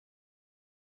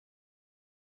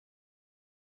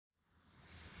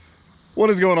What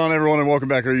is going on, everyone, and welcome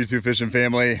back to our YouTube fishing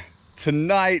family.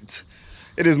 Tonight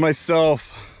it is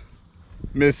myself,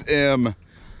 Miss M,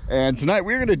 and tonight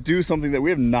we're going to do something that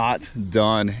we have not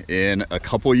done in a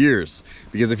couple years,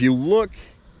 because if you look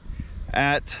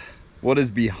at what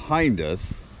is behind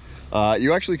us,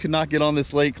 you actually could not get on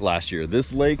this lake last year.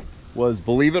 This lake was,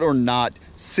 believe it or not,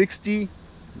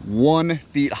 61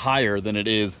 feet higher than it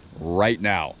is right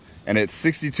now, and it's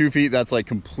 62 feet. That's like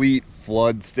complete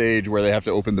flood stage where they have to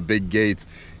open the big gates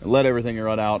and let everything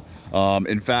run out.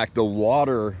 In fact, the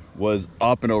water was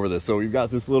up and over this. So we've got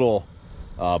this little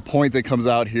point that comes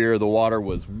out here. The water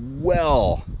was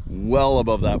well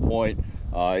above that point.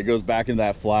 It goes back in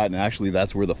that flat, and actually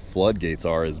that's where the floodgates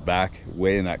are, is back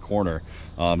way in that corner.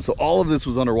 So all of this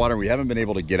was underwater. We haven't been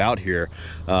able to get out here,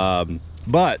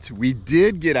 but we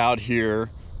did get out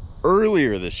here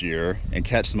earlier this year and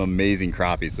catch some amazing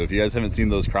crappies. So if you guys haven't seen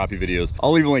those crappie videos,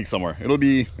 I'll leave a link somewhere. It'll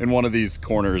be in one of these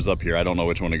corners up here. I don't know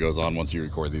which one it goes on once you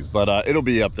record these, but it'll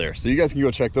be up there, so you guys can go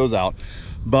check those out.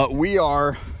 But we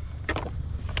are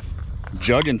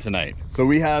jugging tonight. So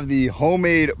we have the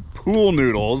homemade pool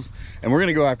noodles, and we're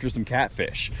gonna go after some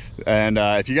catfish. And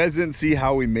if you guys didn't see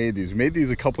how we made these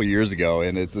a couple years ago,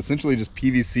 and it's essentially just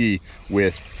PVC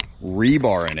with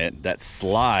rebar in it that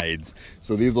slides.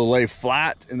 So these will lay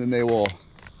flat and then they will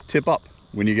tip up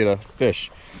when you get a fish.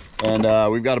 And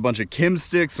we've got a bunch of Kim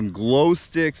sticks, some glow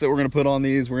sticks that we're gonna put on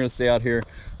these. We're gonna stay out here.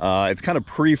 It's kind of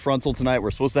pre-frontal tonight.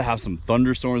 We're supposed to have some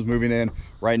thunderstorms moving in.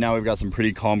 Right now we've got some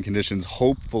pretty calm conditions.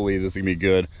 Hopefully this is gonna be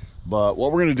good. But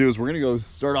what we're gonna do is we're gonna go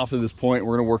start off at this point.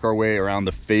 We're gonna work our way around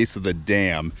the face of the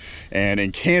dam. And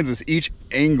in Kansas, each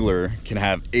angler can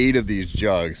have 8 of these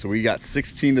jugs. So we got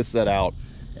 16 to set out.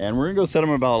 And we're gonna go set them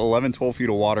about 11-12 feet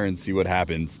of water and see what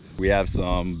happens. We have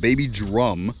some baby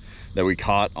drum that we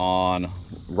caught on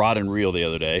rod and reel the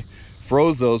other day.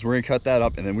 Froze those. We're gonna cut that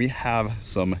up, and then we have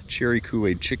some cherry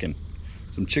Kool-Aid chicken,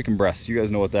 some chicken breasts. You guys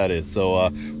know what that is.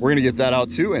 So we're gonna get that out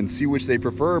too and see which they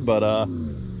prefer. But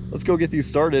let's go get these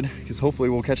started, because hopefully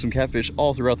we'll catch some catfish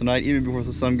all throughout the night, even before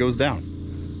the sun goes down.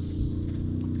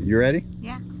 You ready?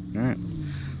 Yeah. All right,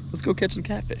 let's go catch some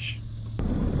catfish.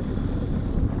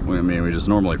 I mean, we just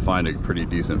normally find a pretty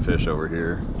decent fish over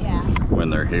here. Yeah. When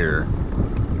they're here.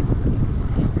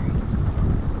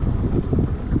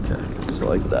 Okay, just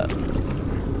like that.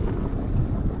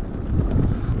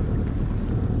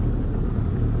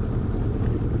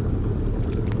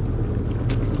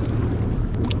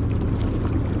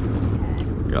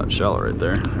 Got shallow right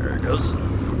there. There it goes.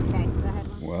 Okay, go ahead.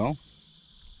 Well,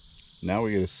 now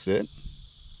we get to sit,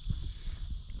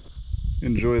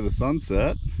 enjoy the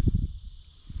sunset,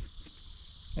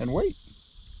 and wait.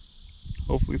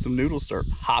 Hopefully some noodles start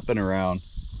hopping around.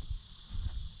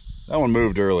 That one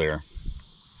moved earlier.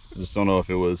 I just don't know if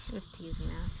it was... It was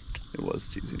teasing us. It was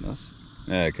teasing us.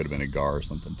 It could have been a gar or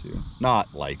something too.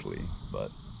 Not likely, but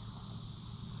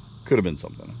could have been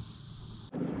something.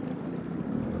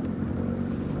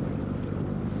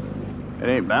 It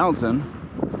ain't bouncing. No,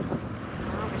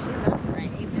 but she's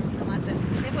upright. Unless it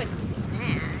wouldn't be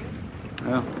snagged.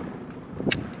 Yeah.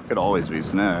 Could always be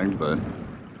snagged, but...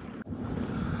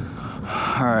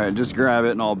 All right, just grab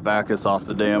it and I'll back us off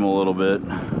the dam a little bit.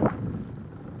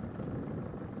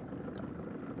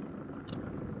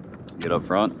 Get up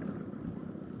front.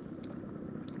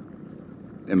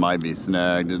 It might be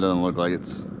snagged. It doesn't look like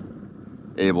it's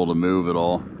able to move at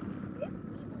all.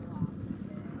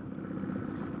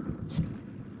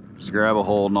 Just grab a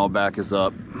hold and I'll back us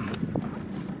up.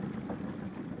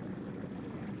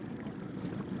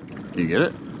 Can you get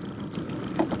it?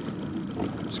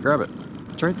 Just grab it.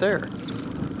 It's right there.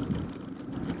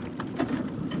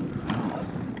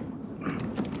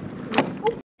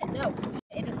 No,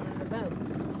 it just wanted to boat.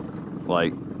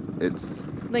 Like, it's...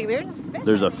 Like, there's a fish.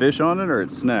 There's a fish on it, or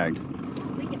it's snagged? I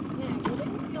think it's snagged. It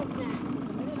didn't feel snagged.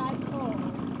 The minute I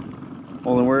pulled.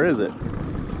 Well, then where is it?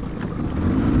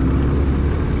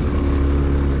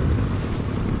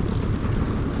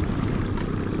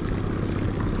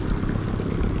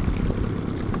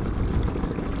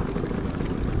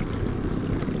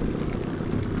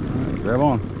 Grab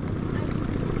on.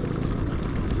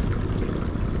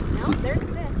 No, there's a fish.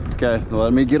 Okay,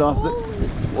 let me get off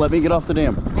the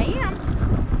dam. I am.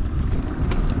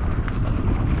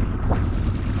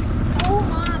 Oh,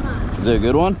 mama. Is it a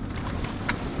good one?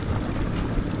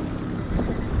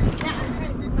 Yeah, I'm trying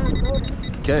to keep on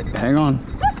moving. Okay, hang on.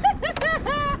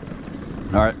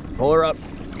 All right, pull her up.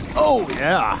 Oh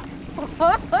yeah.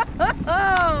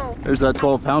 There's that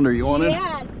 12-pounder you wanted.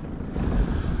 Yes.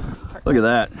 Look at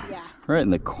that. Yeah. Right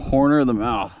in the corner of the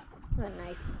mouth. That's a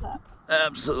nice pup.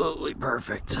 Absolutely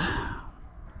perfect.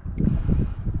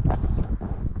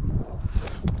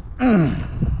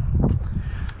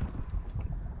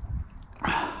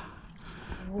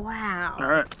 Wow. All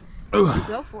right.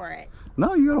 Go for it.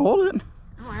 No, you gotta hold it.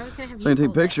 Oh, I was gonna have So you I can take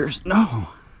hold it. pictures. No.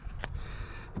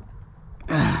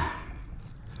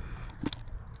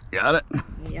 Got it.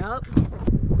 Yep.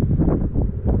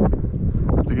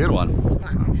 It's a good one. Want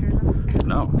pictures of it?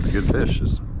 No, it's a good fish.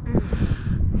 Just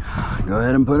go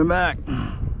ahead and put him back.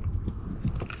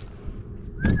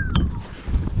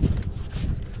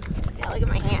 Yeah, look at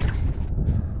my hand.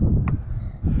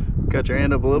 Cut your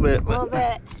hand up a little bit. A little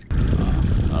bit.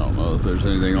 I don't know if there's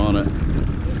anything on it.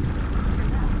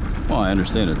 Well, I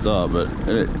understand it's up, but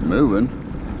it ain't moving.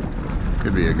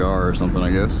 Could be a gar or something,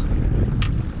 I guess.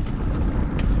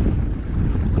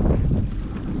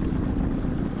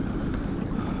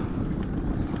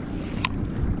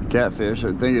 Catfish,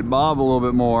 I think it bobbed a little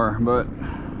bit more, but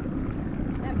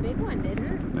That big one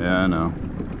didn't. yeah, I know.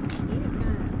 He was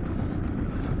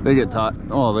kinda... They get tired.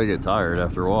 Oh, they get tired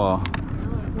after a while.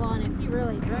 Well, and if he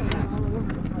really drug it all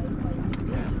over the place like he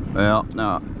did. Well,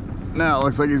 now it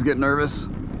looks like he's getting nervous.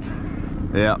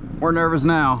 Yeah, we're nervous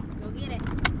now. Go get it.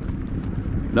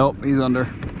 Nope, he's under.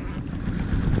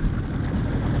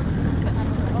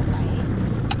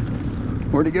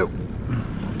 Where'd he go?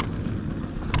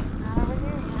 Not over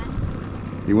here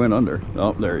yet. He went under.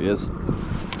 Oh, there he is.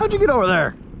 How'd you get over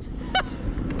there?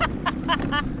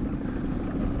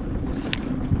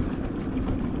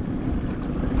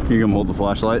 You can hold the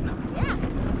flashlight. Yeah.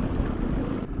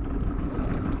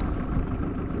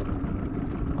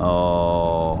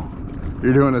 Oh,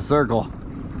 you're doing a circle.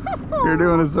 You're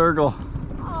doing a circle.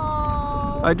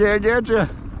 Oh. I can't get you.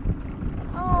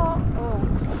 Oh.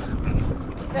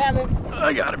 Grab him.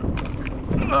 I got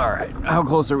him. All right, how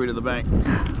close are we to the bank?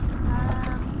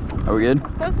 Are we good?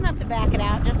 Close enough to back it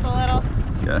out just a little.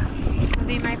 Okay. Would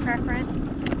be my preference.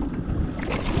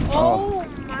 Oh. Oh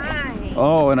my.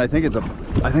 Oh, and I think it's a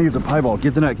piebald.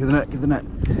 Get the net, get the net, get the net.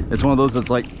 It's one of those that's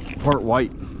like part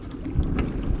white.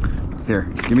 Here,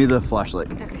 give me the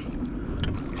flashlight. Okay.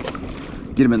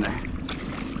 Get him in there.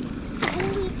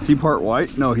 Is he part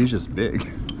white? No, he's just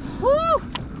big. Woo!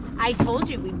 I told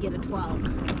you we'd get a 12.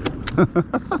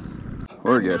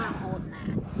 We're I'm good. not holding that.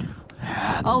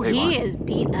 Yeah, it's a Oh, big he one. is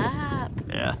beat up.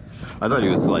 Yeah, I thought he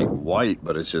was like white,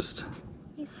 but it's just.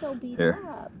 He's so beat Here.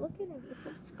 up. Look at him. He's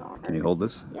so scarred. Can you hold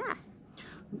this? Yeah.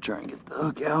 I'm trying to get the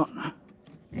hook out.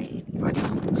 If I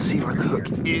can see where the hook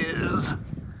is.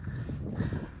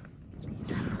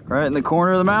 Right in the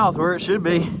corner of the mouth where it should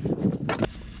be.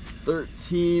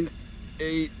 13.8,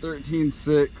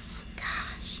 13.6.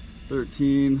 Gosh.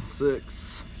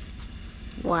 13.6.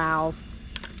 Wow.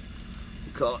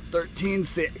 Call it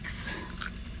 13.6.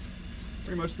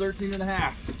 Pretty much 13 and a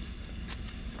half.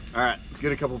 All right, let's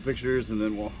get a couple pictures and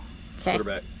then we'll put her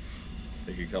back.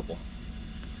 Take a couple.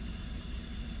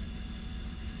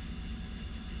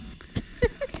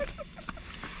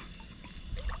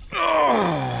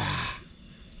 Oh,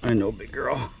 I know, big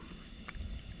girl,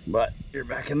 but you're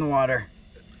back in the water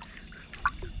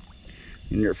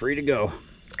and you're free to go.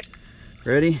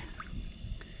 Ready?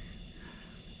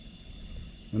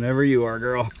 Whenever you are,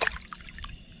 girl.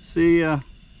 See ya.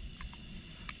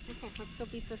 Okay, let's go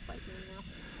beat this lightning now.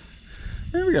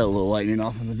 There we got a little lightning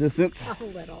off in the distance. A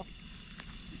little.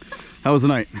 How was the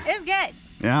night? It was good.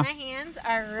 Yeah? My hands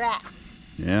are wrapped.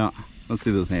 Yeah. Let's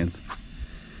see those hands.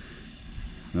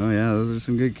 Oh yeah, those are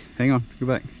some good, hang on, go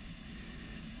back.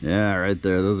 Yeah, right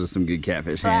there, those are some good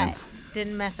catfish hands. But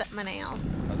didn't mess up my nails.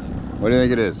 What do you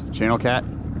think it is? Channel cat?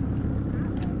 I'm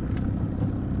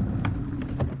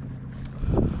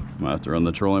gonna have to run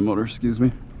the trolling motor, excuse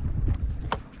me.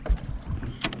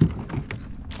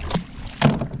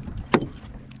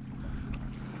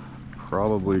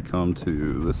 Probably come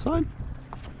to this side.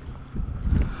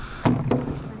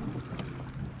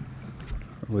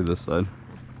 Probably this side.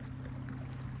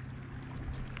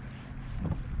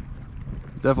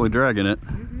 Definitely dragging it.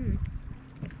 Mm-hmm.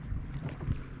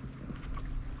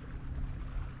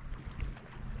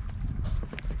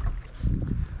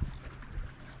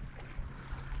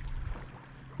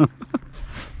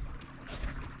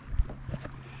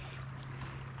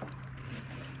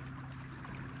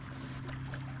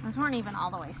 Those weren't even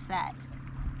all the way set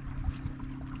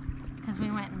because we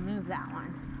went and moved that one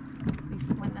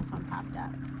when this one popped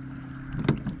up.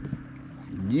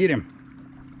 Get him.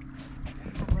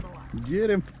 A little one. Get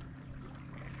him.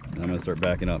 I'm gonna start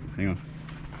backing up. Hang on.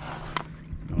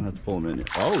 I don't have to pull him in yet.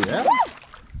 Oh yeah.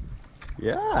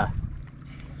 Yeah.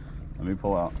 Let me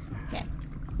pull out. Okay.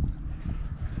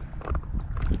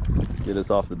 Get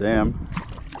us off the dam.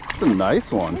 It's a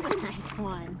nice one. That's a nice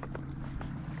one.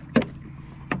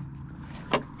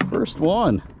 First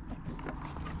one.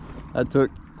 That took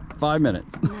 5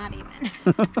 minutes. Not even.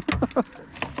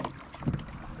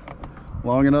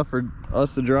 Long enough for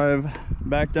us to drive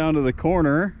back down to the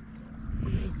corner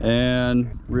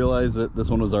and realize that this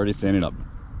one was already standing up.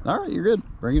 All right, you're good.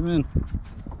 Bring him in.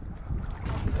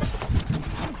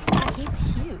 God, he's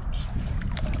huge.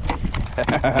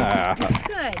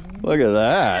 Good. Look at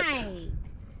that. Night.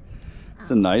 It's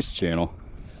a nice channel.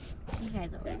 You guys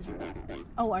always.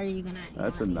 Oh, are you gonna?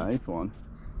 That's a nice one.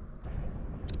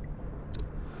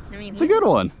 I mean, it's a good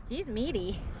one. He's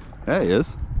meaty. Yeah, he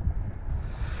is.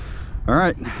 All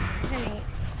right. Alright.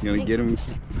 You gonna get him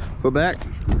put back?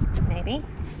 Maybe.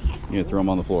 You gonna throw him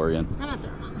on the floor again? I'm gonna throw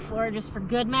him on the floor just for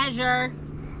good measure.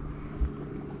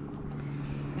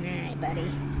 Alright,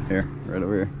 buddy. Here, right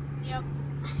over here. Yep.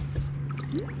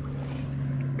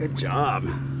 Good job.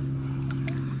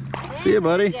 And See you,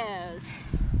 buddy. there he goes.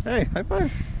 Hey, high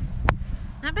five.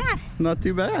 Not bad. Not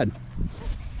too bad.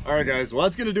 All right, guys, well,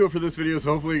 that's gonna do it for this video.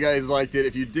 So hopefully you guys liked it.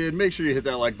 If you did, make sure you hit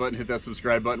that like button, hit that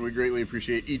subscribe button. We greatly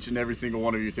appreciate each and every single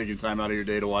one of you taking time out of your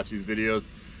day to watch these videos.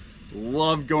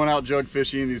 Love going out jug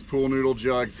fishing. These pool noodle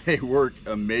jugs, they work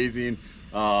amazing.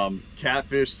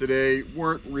 Catfish today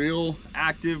weren't real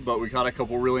active, but we caught a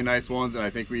couple really nice ones, and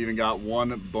I think we even got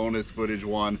one bonus footage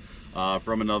one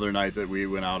from another night that we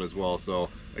went out as well. So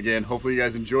again, hopefully you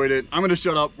guys enjoyed it. I'm gonna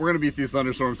shut up. We're gonna beat these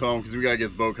thunderstorms home because we gotta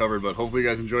get the boat covered, but hopefully you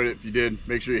guys enjoyed it. If you did,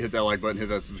 make sure you hit that like button, hit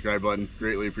that subscribe button.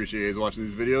 Greatly appreciate you guys watching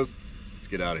these videos. Let's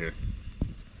get out of here.